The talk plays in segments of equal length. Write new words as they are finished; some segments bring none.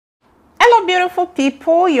Hello beautiful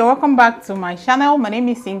people, you're welcome back to my channel. My name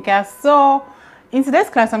is Inka. So in today's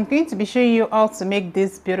class I'm going to be showing you how to make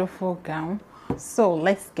this beautiful gown. So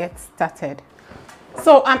let's get started.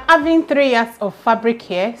 So I'm having 3 yards of fabric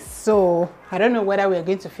here, so I don't know whether we're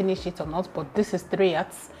going to finish it or not, but this is 3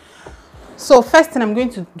 yards. So first thing I'm going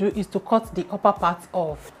to do is to cut the upper part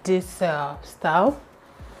of this style,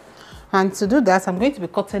 and to do that I'm going to be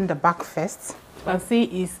cutting the back first. You can see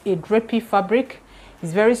it's a drapey fabric.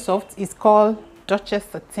 It's very soft. It's called Duchess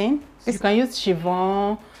satin. You can use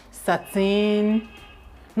chiffon, satin,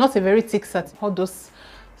 not a very thick satin, all those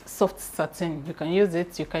soft satin. You can use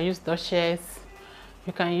it. You can use Duchess,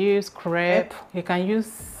 you can use crepe, you can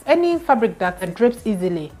use any fabric that drapes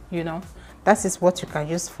easily, you know. That is what you can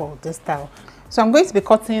use for this style. So I'm going to be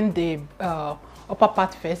cutting the upper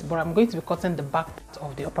part first, but I'm going to be cutting the back part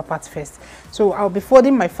of the upper part first. So I'll be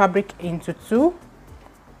folding my fabric into 2.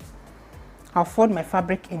 I'll fold my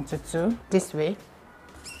fabric into 2 this way.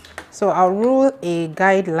 So I'll rule a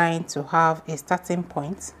guideline to have a starting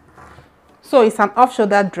point. So it's an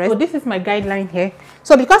off-shoulder dress. So this is my guideline here.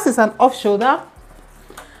 So because it's an off-shoulder,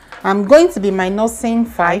 I'm going to be minusing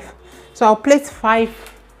 5. So I'll place 5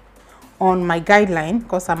 on my guideline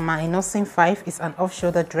because I'm minusing 5. It's an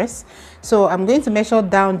off-shoulder dress. So I'm going to measure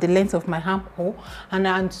down the length of my armhole, and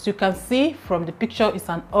as you can see from the picture, it's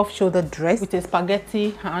an off-shoulder dress with a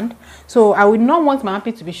spaghetti hand. So I will not want my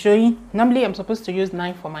armpit to be showing. Normally I'm supposed to use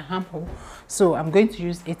 9 for my armhole, so I'm going to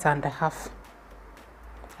use 8.5.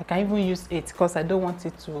 I can even use 8 because I don't want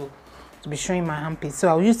it to be showing my armpit. So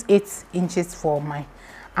I'll use 8 inches for my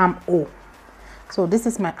armhole. So this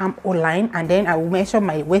is my armhole line, and then I will measure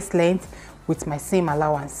my waist length with my seam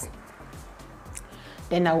allowance.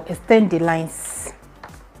 Then I will extend the lines.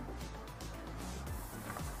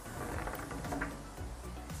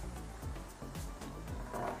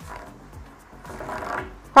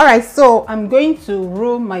 Alright, so I'm going to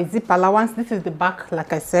rule my zip allowance. This is the back,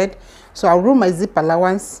 like I said. So I'll rule my zip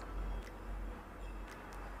allowance.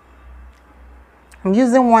 I'm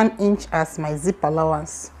using 1 inch as my zip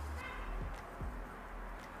allowance.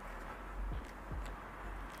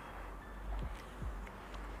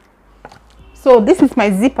 So this is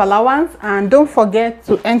my zip allowance, and don't forget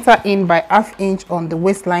to enter in by ½ inch on the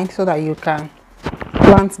waistline so that you can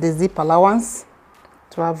plant the zip allowance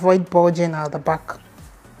to avoid bulging out the back.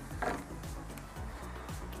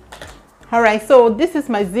 Alright, so this is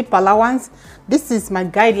my zip allowance. This is my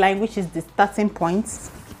guideline, which is the starting point.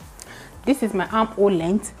 This is my armhole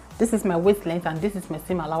length. This is my waist length, and this is my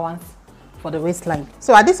seam allowance for the waistline.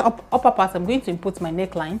 So at this upper part, I'm going to input my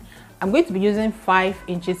neckline. I'm going to be using 5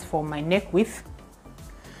 inches for my neck width.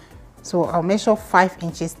 So I'll measure 5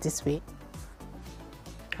 inches this way.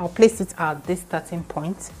 I'll place it at this starting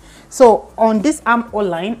point. So on this armhole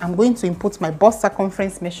line, I'm going to input my bust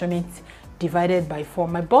circumference measurement divided by 4.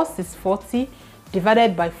 My bust is 40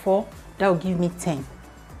 divided by 4. That will give me 10.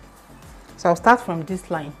 So I'll start from this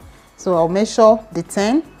line. So I'll measure the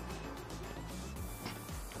 10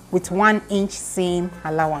 with 1 inch seam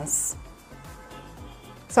allowance.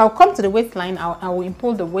 So I'll come to the waistline. I will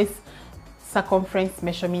input the waist circumference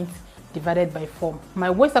measurement divided by 4. My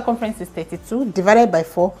waist circumference is 32 divided by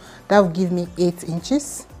 4. That will give me 8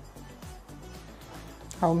 inches.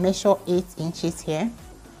 I'll measure 8 inches here.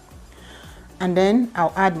 And then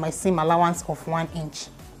I'll add my seam allowance of 1 inch.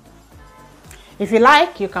 If you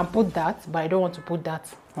like, you can put that, but I don't want to put that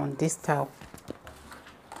on this style.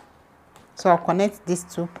 So I'll connect these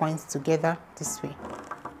 2 points together this way.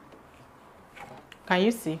 Can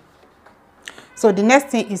you see? So the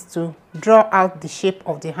next thing is to draw out the shape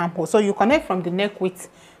of the armhole. So you connect from the neck width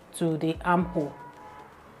to the armhole.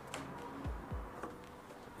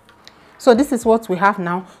 So this is what we have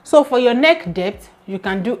now. So for your neck depth, you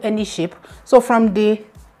can do any shape. So from the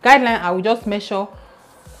guideline, I will just measure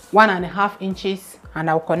 1.5 inches and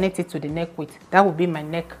I'll connect it to the neck width. That will be my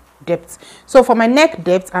neck depth. So for my neck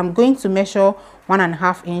depth, I'm going to measure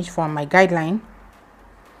 1.5 inch from my guideline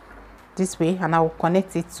this way, and I will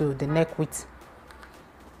connect it to the neck width.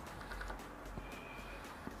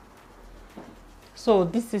 So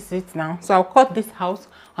this is it now. So I'll cut this out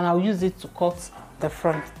and I'll use it to cut the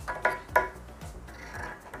front.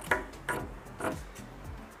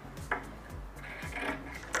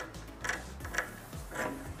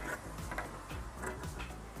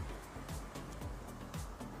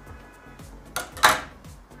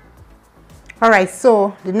 Alright,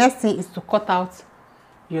 so the next thing is to cut out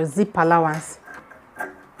your zip allowance.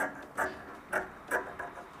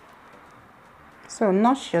 So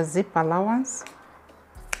notch your zip allowance.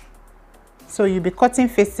 So you'll be cutting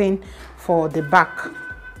facing for the back. So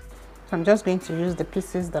I'm just going to use the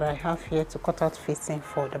pieces that I have here to cut out facing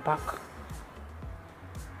for the back.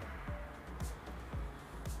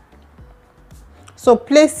 So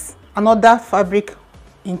place another fabric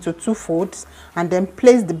into 2 folds and then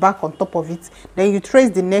place the back on top of it. Then you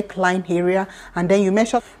trace the neckline area and then you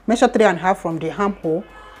measure 3.5 from the armhole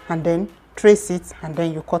and then trace it and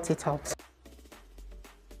then you cut it out.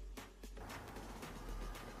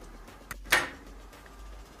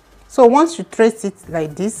 So once you trace it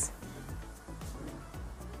like this,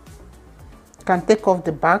 you can take off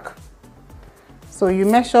the back. So you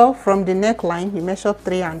measure from the neckline, you measure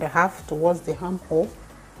 3.5 towards the armhole.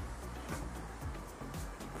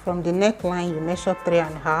 From the neckline, you measure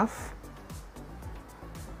 3.5.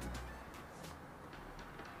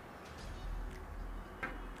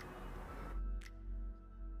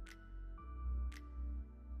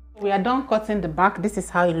 We are done cutting the back. This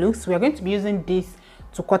is how it looks. We are going to be using this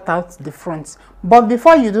to cut out the front. But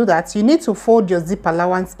before you do that, you need to fold your zip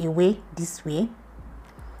allowance away this way.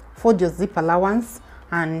 Fold your zip allowance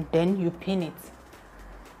and then you pin it.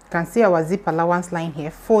 You can see our zip allowance line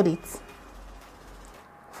here. Fold it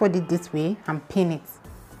this way and pin it.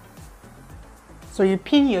 So you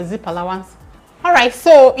pin your zip allowance. All right,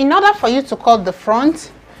 so in order for you to cut the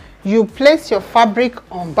front, you place your fabric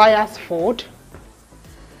on bias fold.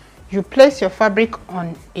 You place your fabric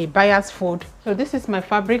on a bias fold. So this is my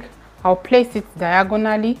fabric. I'll place it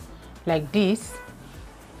diagonally like this.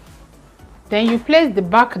 Then you place the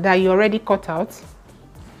back that you already cut out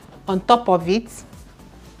on top of it.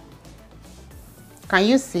 Can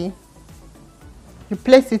you see? You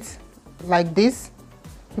place it like this.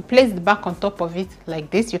 You place the back on top of it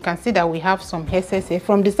like this. You can see that we have some excess here.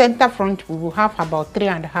 From the center front, we will have about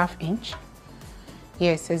 3.5 inch.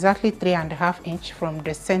 Yes, exactly 3.5 inch from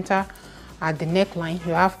the center at the neckline.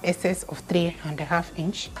 You have excess of 3.5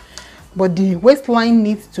 inch. But the waistline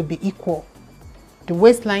needs to be equal. The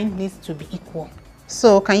waistline needs to be equal.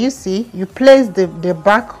 So can you see? You place the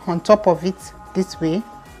back on top of it this way.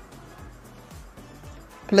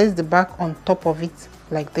 Place the back on top of it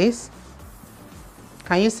like this.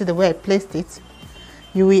 Can you see the way I placed it?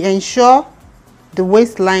 You will ensure the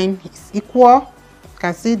waistline is equal. You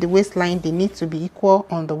can see the waistline, they need to be equal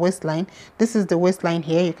on the waistline. This is the waistline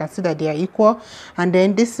here. You can see that they are equal. And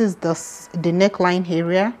then this is the neckline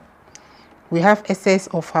area. We have excess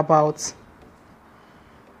of about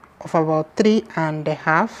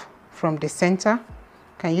 3.5 from the center.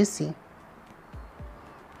 Can you see?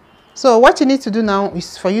 So what you need to do now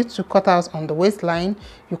is for you to cut out on the waistline.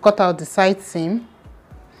 You cut out the side seam.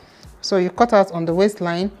 So you cut out on the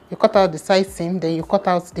waistline, you cut out the side seam, then you cut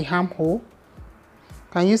out the armhole.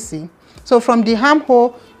 Can you see? So from the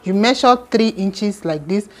armhole, you measure 3 inches like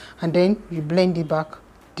this, and then you blend it back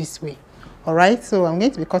this way. All right, so I'm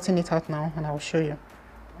going to be cutting it out now, and I will show you.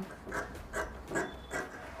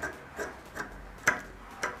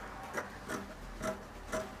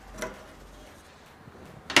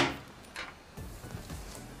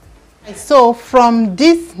 So from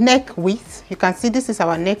this neck width, you can see this is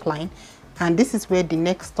our neckline, and this is where the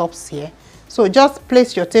neck stops here. So just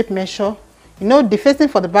place your tape measure. You know the facing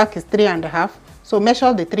for the back is 3.5. So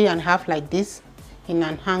measure the 3.5 like this in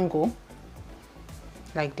an angle,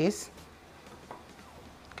 like this.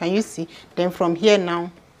 Can you see? Then from here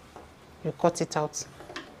now, you cut it out.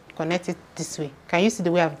 Connect it this way. Can you see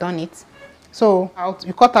the way I've done it? So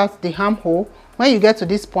you cut out the armhole. When you get to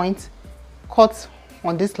this point, cut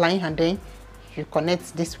on this line and then you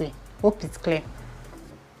connect this way. Hope it's clear.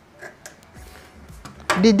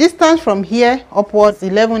 The distance from here upwards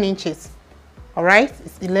 11 inches. All right,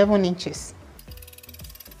 it's 11 inches.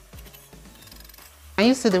 Can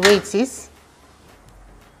you see the way it is?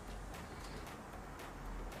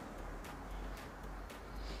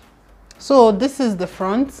 So this is the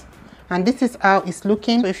front and this is how it's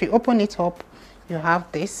looking. So if you open it up, you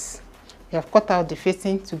have this. You have cut out the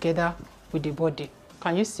facing together with the body.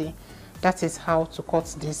 Can you see? That is how to cut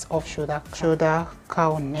this off shoulder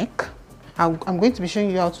cowl neck. I'm going to be showing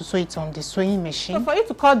you how to sew it on the sewing machine. So for you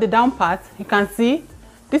to cut the down part, you can see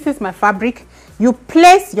this is my fabric. You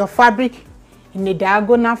place your fabric in a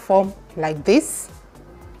diagonal form like this.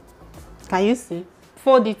 Can you see?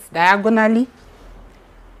 Fold it diagonally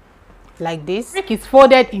like this. Fabric is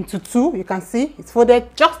folded into 2. You can see it's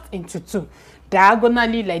folded just into 2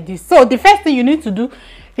 diagonally like this. So the first thing you need to do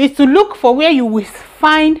is to look for where you will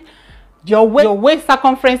find your waist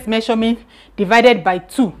circumference measurement divided by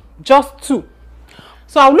 2, just 2.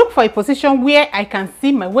 So I'll look for a position where I can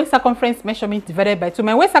see my waist circumference measurement divided by 2.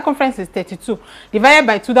 My waist circumference is 32, divided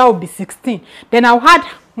by 2, that will be 16. Then I'll add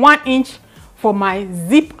 1 inch for my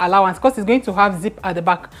zip allowance because it's going to have zip at the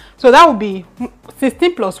back. So that will be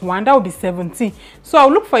 16 plus 1, that will be 17. So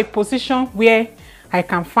I'll look for a position where I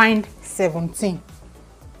can find 17.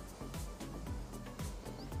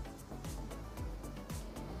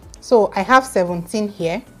 So I have 17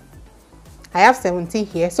 here. I have 17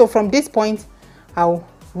 here. So from this point, I'll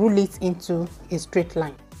rule it into a straight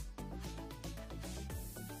line.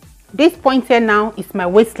 This point here now is my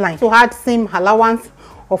waistline. So add seam allowance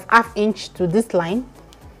of ½ inch to this line,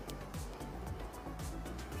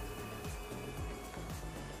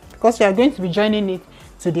 because you are going to be joining it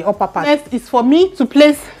to the upper part. Next is for me to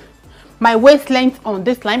place my waist length on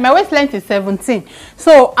this line. My waist length is 17.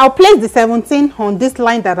 So I'll place the 17 on this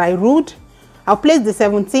line that I ruled. I'll place the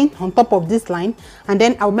 17 on top of this line, and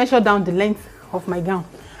then I'll measure down the length of my gown.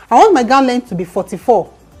 I want my gown length to be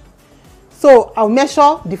 44. So I'll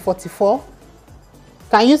measure the 44.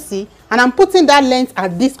 Can you see? And I'm putting that length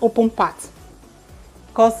at this open part,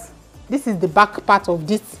 because this is the back part of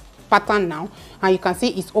this pattern now, and you can see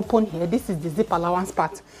it's open here. This is the zip allowance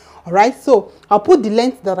part. All right, so I'll put the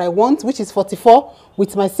length that I want, which is 44,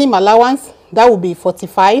 with my seam allowance. That will be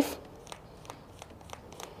 45.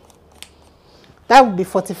 That will be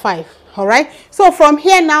 45. All right, so from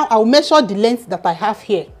here now, I'll measure the length that I have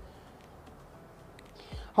here.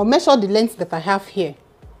 I'll measure the length that I have here.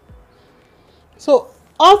 So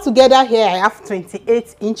all together here, I have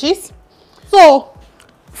 28 inches. So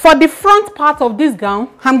for the front part of this gown,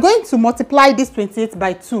 I'm going to multiply this 28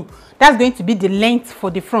 by 2. That's going to be the length for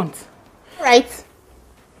the front. All right.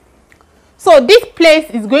 So this place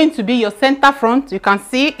is going to be your center front. You can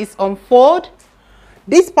see it's unfold.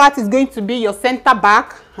 This part is going to be your center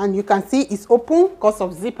back, and you can see it's open because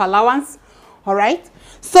of zip allowance. All right.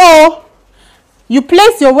 So you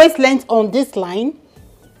place your waist length on this line.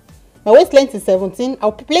 My waist length is 17.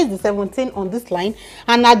 I'll place the 17 on this line,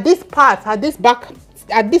 and at this part, at this back,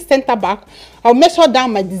 at this center back, I'll measure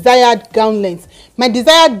down my desired gown length. My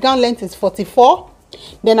desired gown length is 44.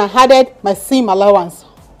 Then I added my seam allowance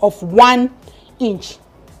of 1 inch.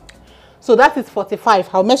 So that is 45.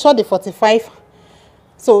 I'll measure the 45.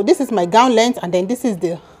 So this is my gown length, and then this is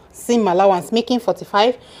the seam allowance, making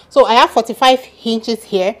 45. So I have 45 inches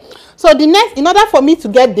here. So the next, in order for me to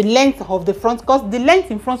get the length of the front, because the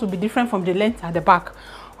length in front will be different from the length at the back.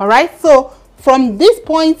 All right, so from this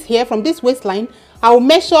point here, from this waistline, I'll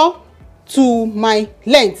measure to my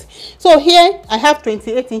length. So here I have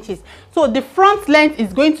 28 inches. So the front length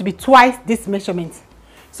is going to be twice this measurement.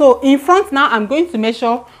 So in front now, I'm going to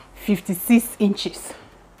measure 56 inches,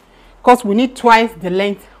 because we need twice the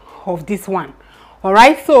length of this one. All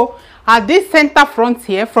right, so at this center front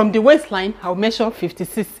here, from the waistline, I'll measure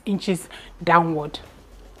 56 inches downward.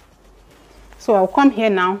 So I'll come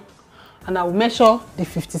here now, and I'll measure the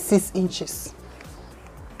 56 inches.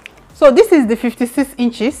 So this is the 56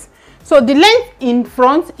 inches. So the length in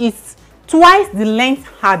front is twice the length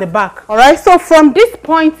at the back. All right, so from this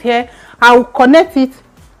point here, I'll connect it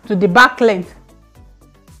to the back length.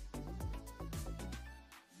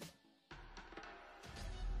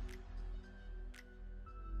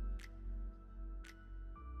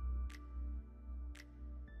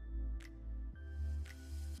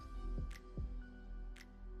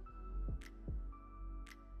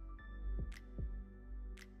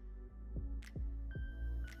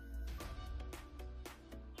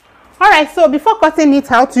 Alright, so before cutting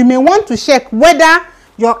it out, you may want to check whether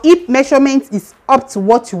your hip measurement is up to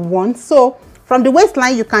what you want. So from the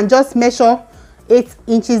waistline, you can just measure 8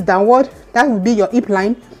 inches downward. That will be your hip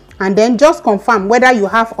line, and then just confirm whether you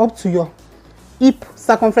have up to your hip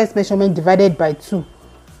circumference measurement divided by 2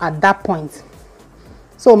 at that point.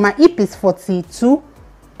 So my hip is 42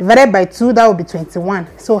 divided by 2, that will be 21.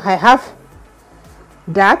 So I have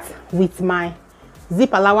that with my zip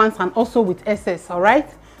allowance and also with SS. All right,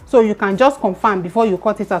 so you can just confirm before you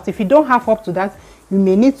cut it out. If you don't have up to that, you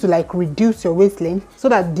may need to like reduce your waist length so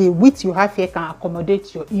that the width you have here can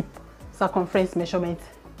accommodate your hip circumference measurement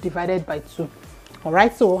divided by 2. All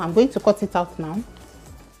right, so I'm going to cut it out now.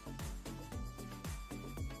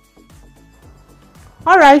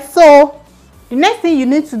 All right, so the next thing you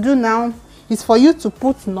need to do now is for you to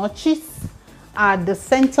put notches at the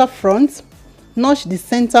center front. Notch the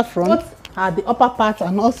center front at the upper part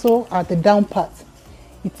and also at the down part.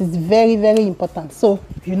 It is very, very important. So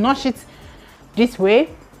you notch it this way.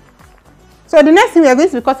 So the next thing we are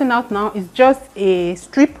going to be cutting out now is just a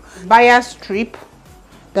strip, bias strip,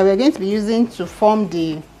 that we're going to be using to form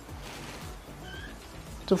the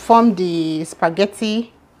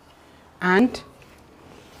spaghetti. And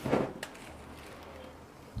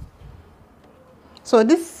so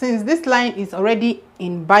since this line is already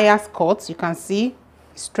in bias cut, you can see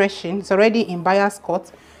stretching. It's already in bias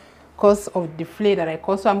cut because of the flay that I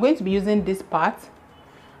cut. So I'm going to be using this part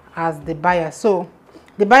as the bias. So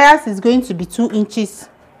the bias is going to be 2 inches.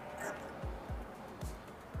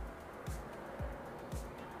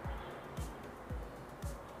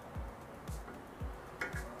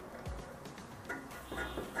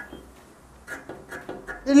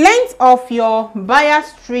 The length of your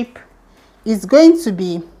bias strip is going to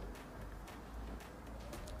be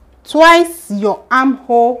twice your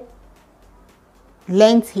armhole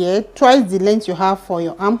length here, twice the length you have for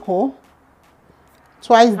your armhole,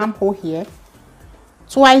 twice the armhole here,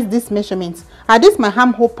 twice this measurement. At this my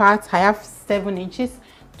armhole part, I have 7 inches.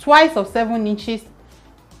 Twice of 7 inches,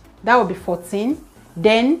 that will be 14.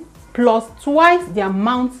 Then plus twice the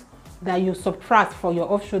amount that you subtract for your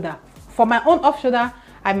off shoulder. For my own off shoulder,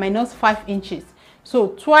 I minus 5 inches. So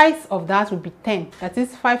twice of that will be 10. That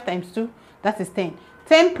is 5 times 2, that is 10.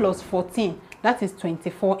 10 plus 14, that is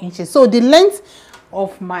 24 inches. So the length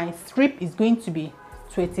of my strip is going to be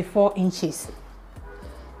 24 inches.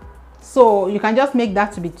 So you can just make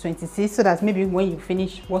that to be 26, so that maybe when you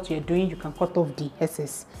finish what you're doing, you can cut off the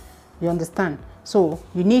excess. You understand? So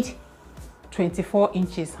you need 24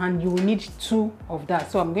 inches and you will need 2 of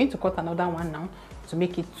that. So I'm going to cut another one now to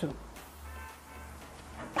make it 2.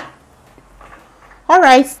 All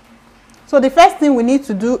right, so the first thing we need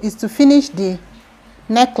to do is to finish the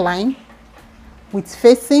neckline with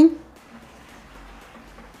facing.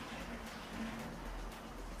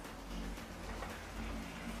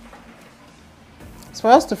 So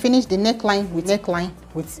for us to finish the neckline with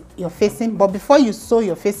your facing, but before you sew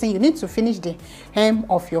your facing, you need to finish the hem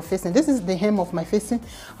of your facing. This is the hem of my facing.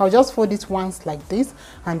 I'll just fold it once like this,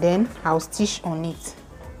 and then I'll stitch on it.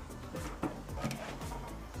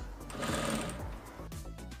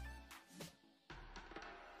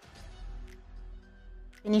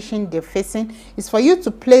 Finishing the facing is for you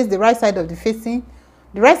to place the right side of the facing.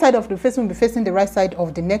 The right side of the facing will be facing the right side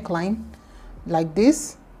of the neckline like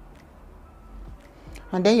this,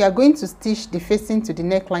 and then you are going to stitch the facing to the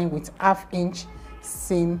neckline with 1/2 inch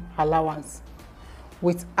seam allowance.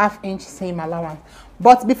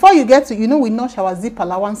 But before you get to, you know, we notch our zip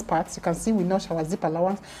allowance parts. You can see we notch our zip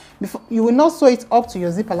allowance. Before you will not sew it up to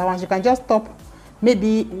your zip allowance, you can just stop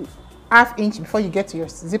maybe 1/2 inch before you get to your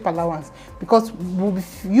zip allowance, because we'll be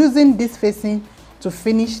using this facing to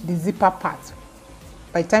finish the zipper part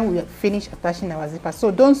by the time we finish attaching our zipper.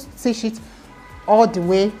 So don't stitch it all the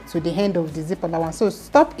way to the end of the zip allowance. So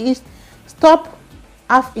stop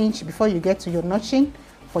 1/2 inch before you get to your notching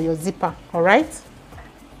for your zipper. All right,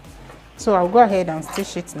 so I'll go ahead and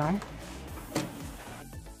stitch it now.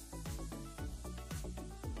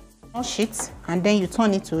 Notch it, and then you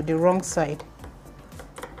turn it to the wrong side.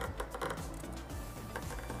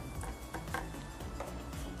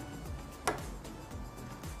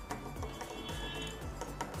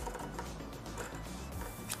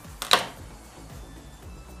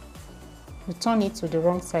 You turn it to the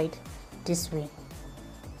wrong side this way.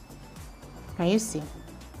 Can you see?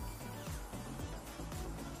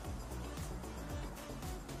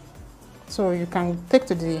 So you can take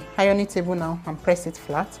to the ironing table now and press it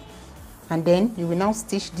flat, and then you will now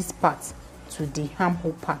stitch this part to the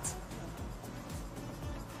armhole part.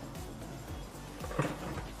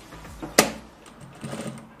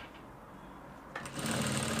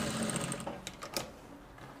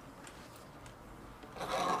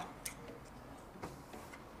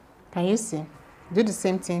 Can you see? Do the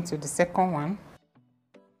same thing to the second one.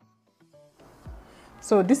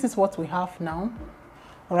 So this is what we have now.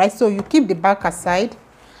 All right, so you keep the back aside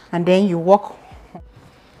and then you walk.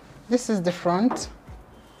 This is the front.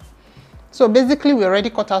 So basically we already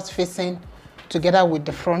cut out facing together with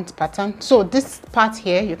the front pattern. So this part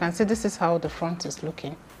here, you can see this is how the front is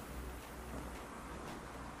looking.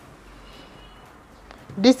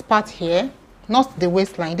 This part here, not the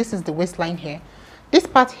waistline, this is the waistline here. This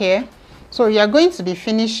part here, so you are going to be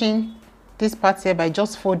finishing this part here by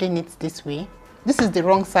just folding it this way. This is the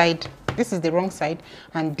wrong side, this is the wrong side,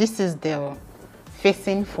 and this is the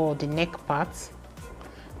facing for the neck part,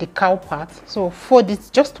 the cowl part. So fold it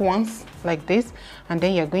just once like this, and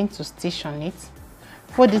then you're going to stitch on it.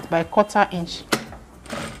 Fold it by 1/4 inch,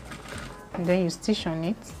 and then you stitch on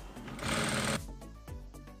it.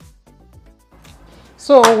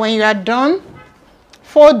 So when you are done,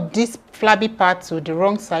 fold this flabby part to the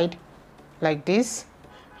wrong side like this,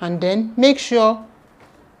 and then make sure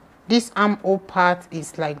this armhole part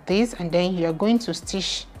is like this, and then you are going to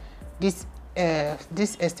stitch this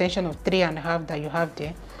this extension of 3.5 that you have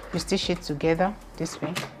there. You stitch it together this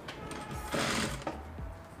way.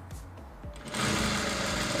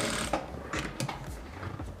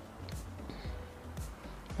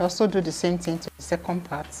 Also do the same thing to the second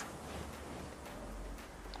part.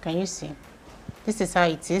 Can you see? This is how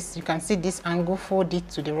it is. You can see this angle, fold it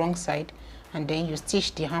to the wrong side, and then you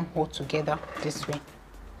stitch the armhole together this way.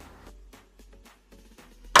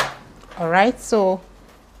 All right, so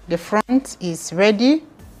the front is ready.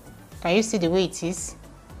 Can you see the way it is?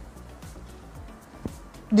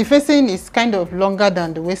 The facing is kind of longer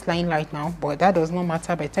than the waistline right now, but that does not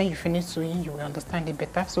matter. By the time you finish sewing, you will understand it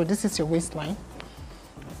better. So this is your waistline.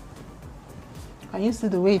 Can you see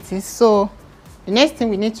the way it is? So the next thing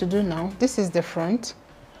we need to do now, this is the front.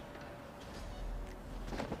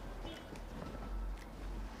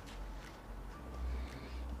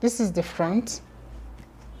 This is the front.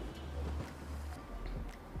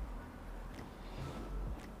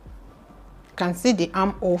 You can see the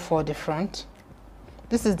armhole for the front.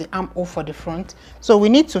 This is the armhole for the front. So we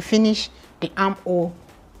need to finish the armhole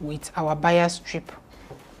with our bias strip.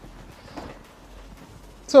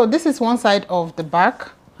 So this is one side of the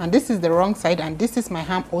back, and this is the wrong side, and this is my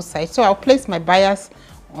armhole side. So I'll place my bias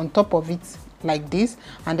on top of it like this,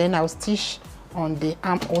 and then I'll stitch on the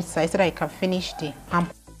armhole side so that I can finish the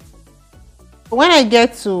armhole. When I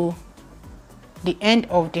get to the end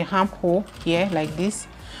of the armhole here like this,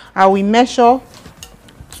 I will measure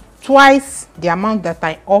twice the amount that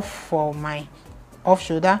I off for my off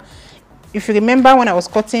shoulder. If you remember, when I was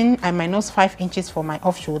cutting, I minus 5 inches for my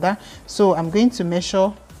off shoulder, so I'm going to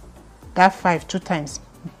measure that 5 2 times,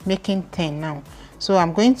 making 10 now. So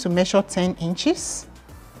I'm going to measure 10 inches,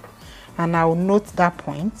 and I'll note that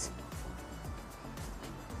point.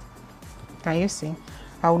 Can you see?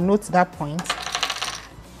 I'll note that point.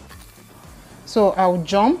 So I'll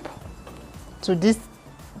jump to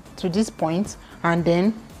this point, and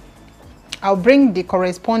then I'll bring the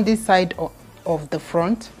corresponding side of the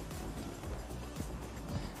front.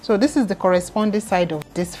 So this is the corresponding side of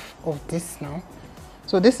this now.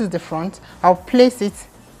 So this is the front. I'll place it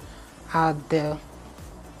at the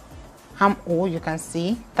armhole. You can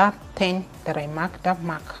see that 10 that I marked, that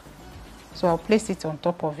mark. So I'll place it on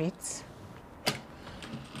top of it.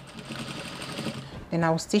 Then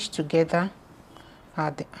I'll stitch together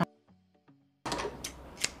at the arm.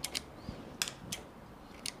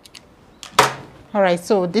 All right,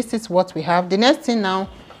 so this is what we have. The next thing now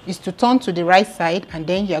is to turn to the right side, and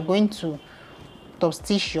then you are going to top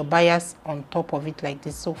stitch your bias on top of it like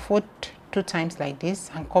this. So fold 2 times like this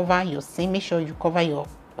and cover your seam. Make sure you cover your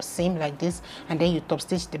seam like this, and then you top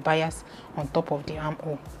stitch the bias on top of the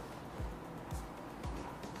armhole.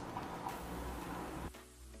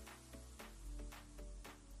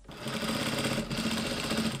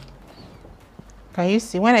 Can you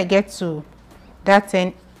see? When I get to that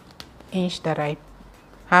 10 inch that I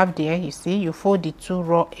have there, you see, you fold the 2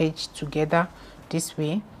 raw edges together this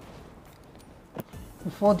way.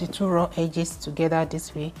 You fold the 2 raw edges together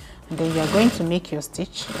this way, and then you are going to make your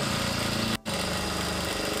stitch.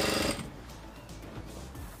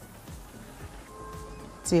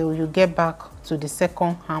 Till you get back to the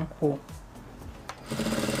second armhole.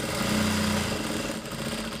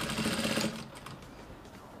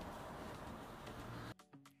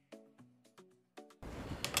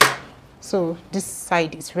 So this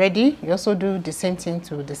side is ready. You also do the same thing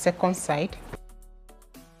to the second side.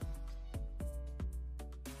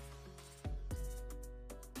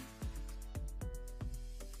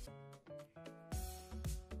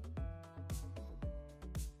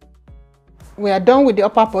 We are done with the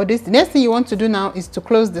upper bodice. The next thing you want to do now is to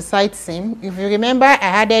close the side seam. If you remember, I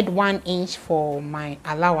added 1 inch for my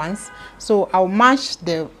allowance. So I'll match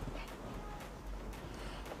the,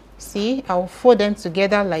 see, I'll fold them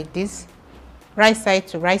together like this, right side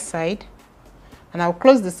to right side, and I'll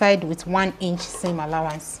close the side with 1 inch seam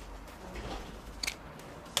allowance,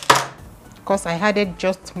 because I added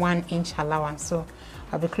just 1 inch allowance. So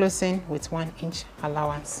I'll be closing with 1 inch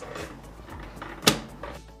allowance.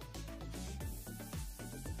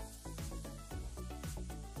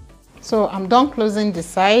 So I'm done closing the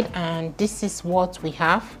side, and this is what we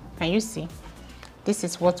have. Can you see? This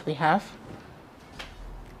is what we have.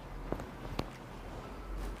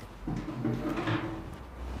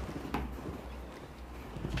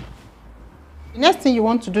 The next thing you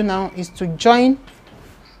want to do now is to join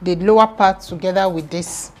the lower part together with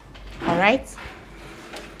this. All right.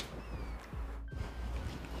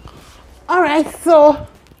 All right, so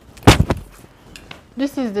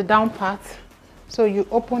this is the down part. So you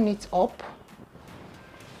open it up.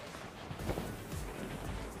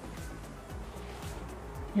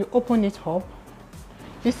 You open it up.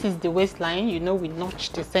 This is the waistline. You know, we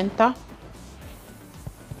notch the center.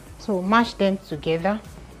 So match them together.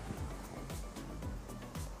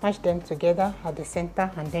 Match them together at the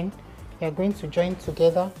center, and then you're going to join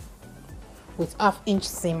together with 1/2 inch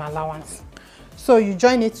seam allowance. So you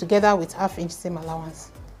join it together with 1/2 inch seam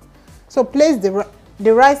allowance. So place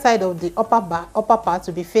the right side of the upper part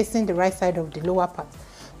to be facing the right side of the lower part.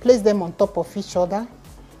 Place them on top of each other,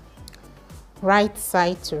 right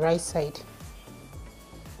side to right side.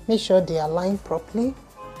 Make sure they align properly.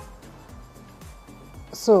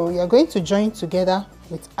 So you're going to join together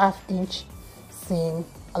with half-inch seam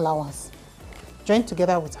allowance. Join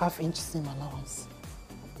together with half-inch seam allowance.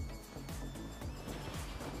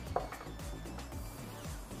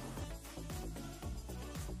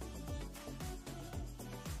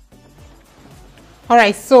 All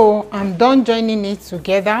right, so I'm done joining it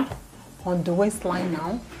together on the waistline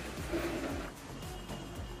now.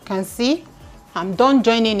 You can see I'm done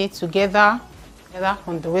joining it together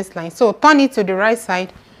on the waistline. So turn it to the right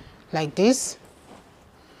side like this.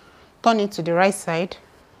 Turn it to the right side.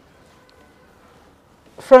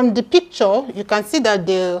 From the picture, you can see that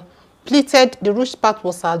the ruched part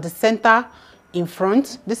was at the center in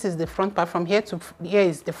front. This is the front part. From here to here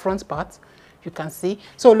is the front part. You can see.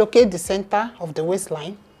 So locate the center of the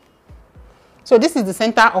waistline. So this is the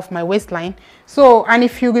center of my waistline. So, and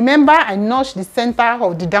if you remember, I notched the center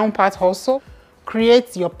of the down part also.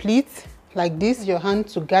 Create your pleats like this, your hand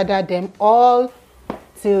to gather them all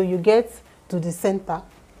till you get to the center,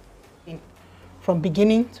 from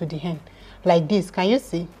beginning to the end, like this. Can you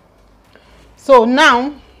see? So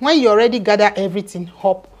now, when you already gather everything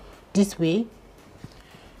up this way,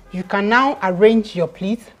 you can now arrange your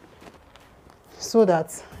pleats so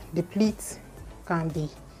that the pleats can be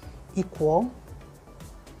equal.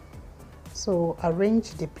 So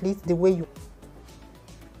arrange the pleats the way you.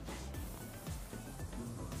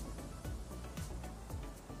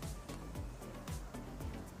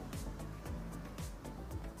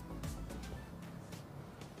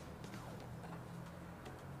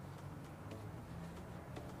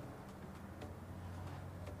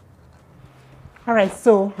 All right,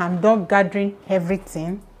 so I'm done gathering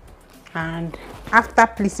everything, and after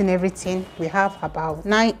placing everything, we have about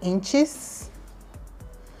 9 inches.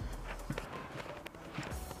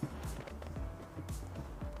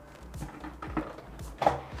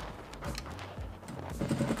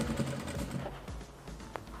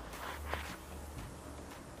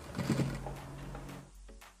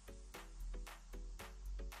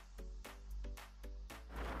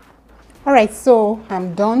 All right, so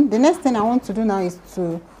I'm done. The next thing I want to do now is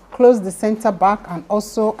to close the center back and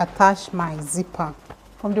also attach my zipper.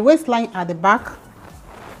 From the waistline at the back,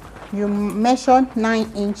 you measure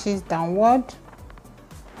 9 inches downward.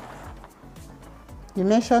 You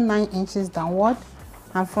measure 9 inches downward,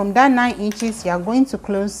 and from that 9 inches, you are going to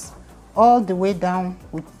close all the way down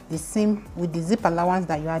with the seam, with the zip allowance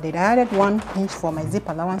that you added. I added 1 inch for my zip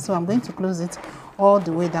allowance, so I'm going to close it all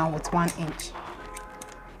the way down with 1 inch.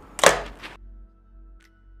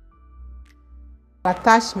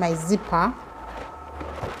 Attach my zipper.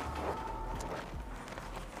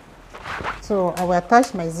 So I will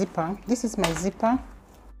attach my zipper. This is my zipper.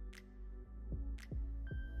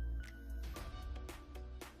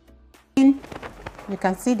 You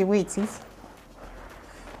can see the way it is.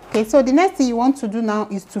 Okay, so the next thing you want to do now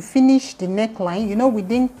is to finish the neckline. You know, we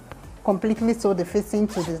didn't completely sew the facing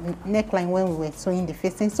to the neckline when we were sewing the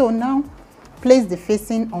facing. So now place the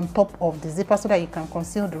facing on top of the zipper so that you can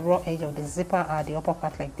conceal the raw edge of the zipper at the upper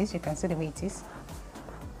part like this. You can see the way it is.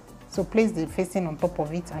 So place the facing on top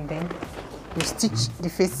of it, and then you stitch the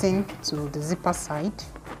facing to the zipper side.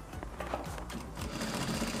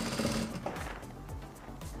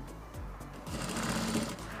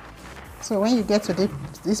 So when you get to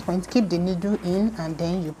this point, keep the needle in, and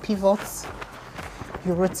then you pivot,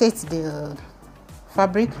 you rotate the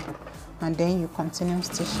fabric, and then you continue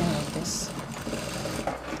stitching like this.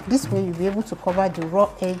 This way you'll be able to cover the raw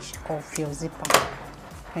edge of your zipper.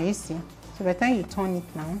 Can you see? So by the time you turn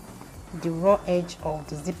it now, the raw edge of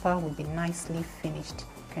the zipper will be nicely finished.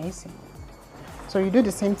 Can you see? So you do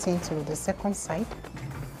the same thing to the second side.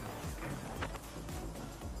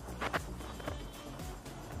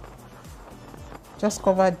 Just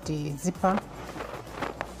cover the zipper.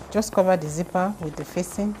 Just cover the zipper with the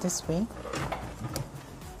facing this way.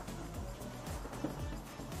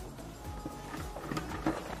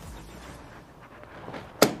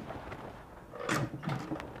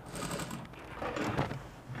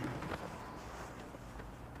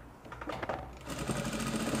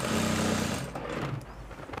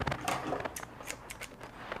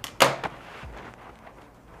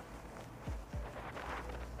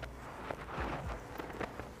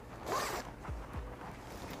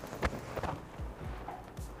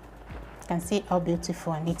 Can see how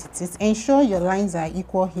beautiful and neat it is. Ensure your lines are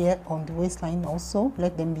equal here on the waistline also.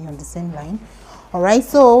 Let them be on the same line. All right,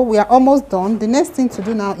 so we are almost done. The next thing to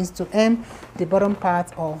do now is to hem the bottom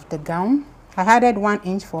part of the gown. I added 1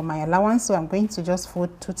 inch for my allowance, so I'm going to just fold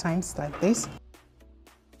 2 times like this.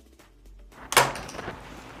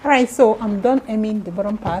 All right, so I'm done hemming the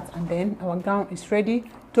bottom part, and then our gown is ready.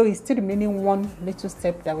 So it's still remaining one little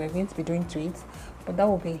step that we're going to be doing to it. but that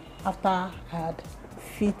will be after I had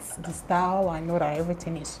fit the style. I know that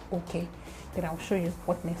everything is okay, then I'll show you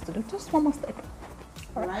what next to do. Just one more step.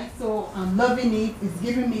 All right, so I'm loving it. It's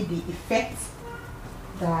giving me the effect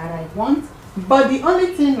that I want, but the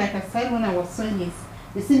only thing, like I said when I was sewing, is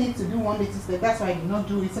you still need to do one little step. That's why I did not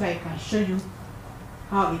do it, so that I can show you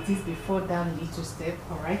how it is before that little step.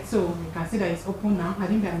 All right, so you can see that it's open now. I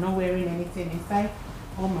think I'm not wearing anything inside.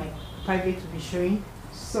 All my private will be showing.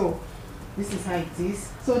 So this is how it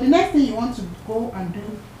is. So the next thing you want to go and do,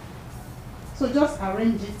 so just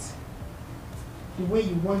arrange it the way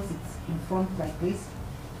you want it in front like this.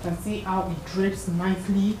 You can see how it drapes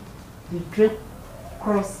nicely. The drape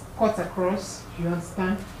cuts across, you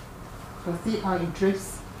understand? You can see how it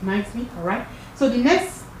drapes nicely. All right, so the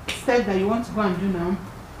next step that you want to go and do now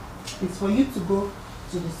is for you to go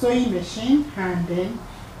to the sewing machine, and then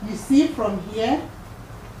you see from here,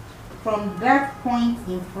 from that point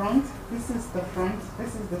in front, this is the front,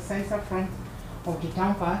 this is the center front of the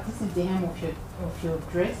down part, this is the hem of your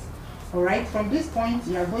dress. All right, from this point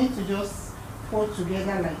you are going to just fold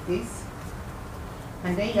together like this,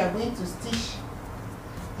 and then you are going to stitch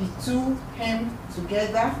the two hem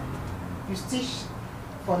together. You stitch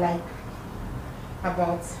for like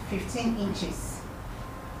about 15 inches.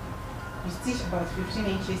 You stitch about 15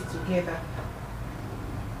 inches together.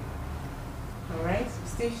 All right, you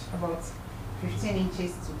stitch about 15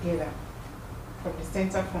 inches together from the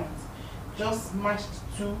center front. Just match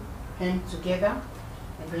the two hem together,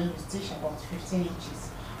 and then you stitch about 15 inches,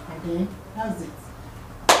 and then that's it.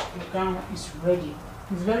 Your gown is ready.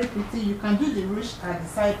 It's very pretty. You can do the ruche at the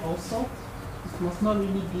side also. It must not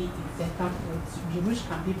really be in center front. The ruche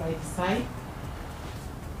can be by the side.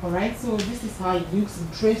 All right, so this is how it looks.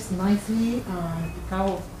 It drapes nicely, and the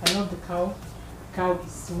cowl, I love the cowl. The cowl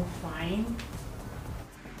is so fine.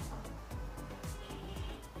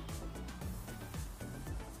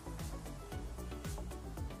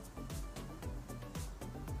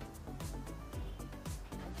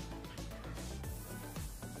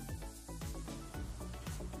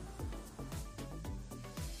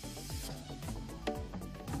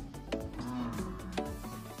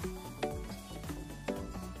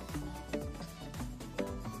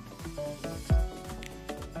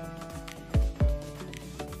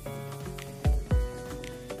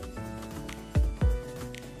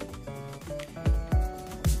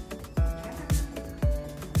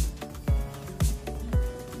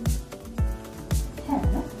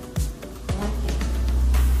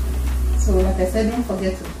 So like I said, don't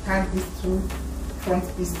forget to tag these two front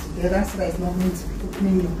pieces together so that it's not going to be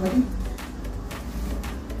opening your body.